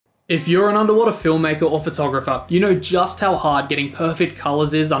If you're an underwater filmmaker or photographer, you know just how hard getting perfect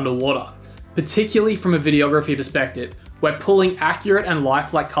colors is underwater, particularly from a videography perspective, where pulling accurate and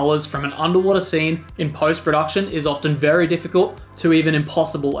lifelike colors from an underwater scene in post-production is often very difficult to even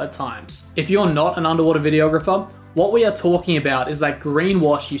impossible at times. If you're not an underwater videographer, what we are talking about is that green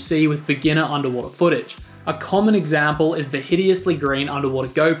wash you see with beginner underwater footage. A common example is the hideously green underwater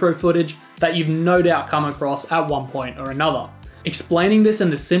GoPro footage that you've no doubt come across at one point or another. Explaining this in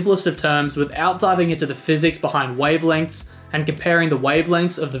the simplest of terms without diving into the physics behind wavelengths and comparing the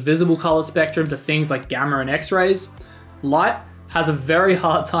wavelengths of the visible color spectrum to things like gamma and X-rays, light has a very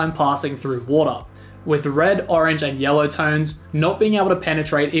hard time passing through water, with red, orange, and yellow tones not being able to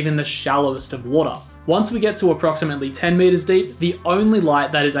penetrate even the shallowest of water. Once we get to approximately 10 meters deep, the only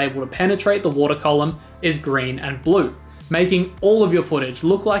light that is able to penetrate the water column is green and blue, making all of your footage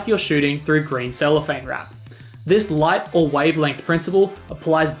look like you're shooting through green cellophane wrap. This light or wavelength principle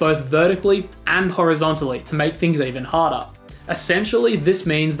applies both vertically and horizontally to make things even harder. Essentially, this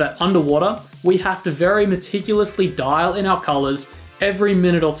means that underwater, we have to very meticulously dial in our colors every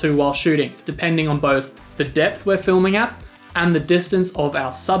minute or two while shooting, depending on both the depth we're filming at and the distance of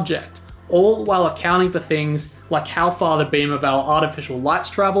our subject, all while accounting for things like how far the beam of our artificial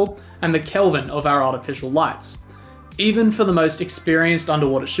lights travel and the Kelvin of our artificial lights. Even for the most experienced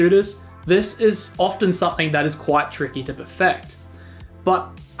underwater shooters, this is often something that is quite tricky to perfect. But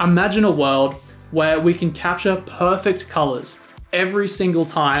imagine a world where we can capture perfect colors every single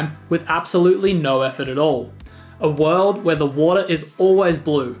time with absolutely no effort at all. A world where the water is always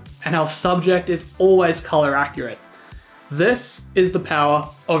blue and our subject is always color accurate. This is the power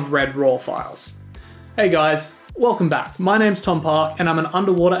of Red RAW files. Hey guys, welcome back. My name's Tom Park and I'm an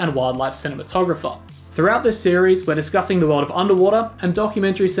underwater and wildlife cinematographer. Throughout this series, we're discussing the world of underwater and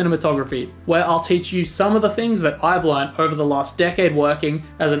documentary cinematography, where I'll teach you some of the things that I've learned over the last decade working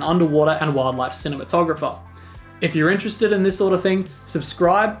as an underwater and wildlife cinematographer. If you're interested in this sort of thing,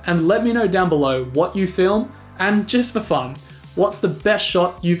 subscribe and let me know down below what you film, and just for fun, what's the best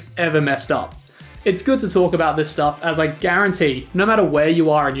shot you've ever messed up? It's good to talk about this stuff, as I guarantee, no matter where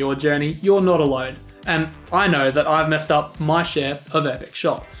you are in your journey, you're not alone. And I know that I've messed up my share of epic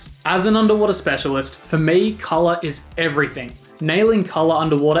shots. As an underwater specialist, for me, color is everything. Nailing color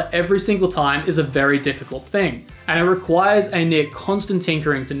underwater every single time is a very difficult thing, and it requires a near constant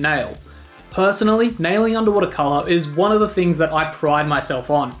tinkering to nail. Personally, nailing underwater color is one of the things that I pride myself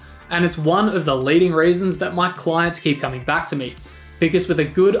on, and it's one of the leading reasons that my clients keep coming back to me, because with a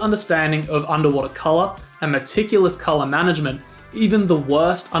good understanding of underwater color and meticulous color management, even the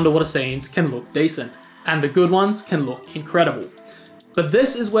worst underwater scenes can look decent, and the good ones can look incredible. But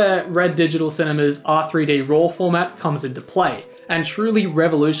this is where Red Digital Cinema's R3D RAW format comes into play, and truly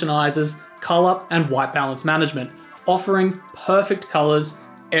revolutionizes color and white balance management, offering perfect colors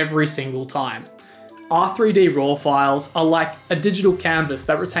every single time. R3D RAW files are like a digital canvas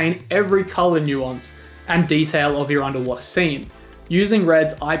that retain every color nuance and detail of your underwater scene. Using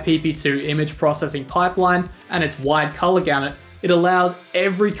Red's IPP2 image processing pipeline and its wide color gamut, it allows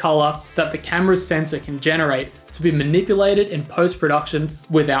every color that the camera's sensor can generate to be manipulated in post-production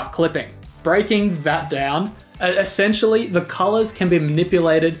without clipping. Breaking that down, essentially the colors can be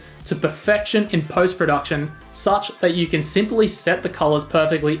manipulated to perfection in post-production such that you can simply set the colors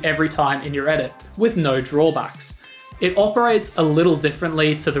perfectly every time in your edit with no drawbacks. It operates a little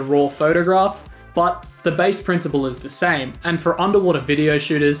differently to the RAW photograph, but the base principle is the same, and for underwater video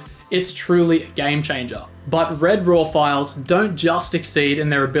shooters, it's truly a game changer. But Red RAW files don't just exceed in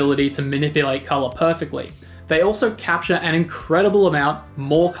their ability to manipulate color perfectly. They also capture an incredible amount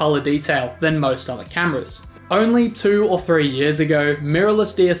more color detail than most other cameras. Only 2 or 3 years ago,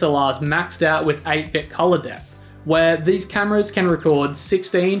 mirrorless DSLRs maxed out with 8-bit color depth, where these cameras can record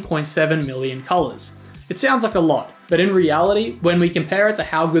 16.7 million colors. It sounds like a lot, but in reality, when we compare it to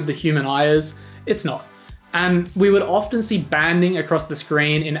how good the human eye is, it's not. And we would often see banding across the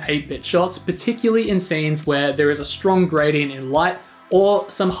screen in 8-bit shots, particularly in scenes where there is a strong gradient in light or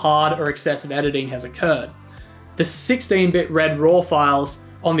some hard or excessive editing has occurred. The 16-bit Red RAW files,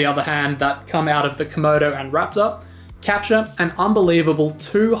 on the other hand, that come out of the Komodo and Raptor, capture an unbelievable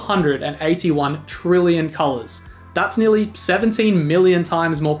 281 trillion colors. That's nearly 17 million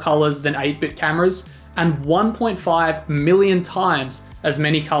times more colors than 8-bit cameras, and 1.5 million times as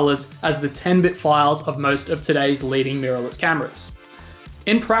many colors as the 10-bit files of most of today's leading mirrorless cameras.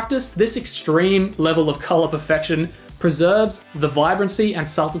 In practice, this extreme level of color perfection preserves the vibrancy and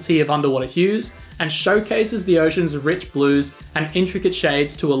subtlety of underwater hues and showcases the ocean's rich blues and intricate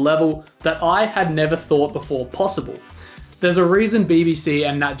shades to a level that I had never thought before possible. There's a reason BBC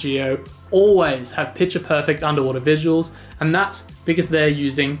and Nat Geo always have picture-perfect underwater visuals, and that's because they're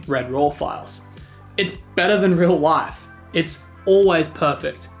using red RAW files. It's better than real life. It's always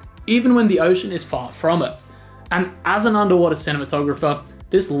perfect, even when the ocean is far from it. And as an underwater cinematographer,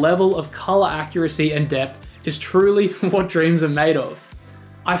 this level of color accuracy and depth is truly what dreams are made of.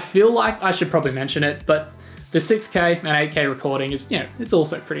 I feel like I should probably mention it, but the 6K and 8K recording is, it's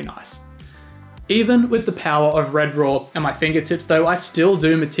also pretty nice. Even with the power of red RAW at my fingertips though, I still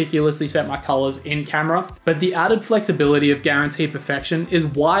do meticulously set my colors in camera, but the added flexibility of guaranteed perfection is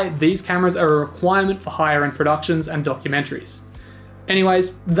why these cameras are a requirement for higher end productions and documentaries.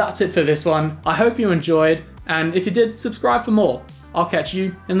 Anyways, that's it for this one. I hope you enjoyed, and if you did, subscribe for more. I'll catch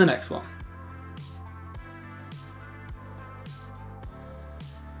you in the next one.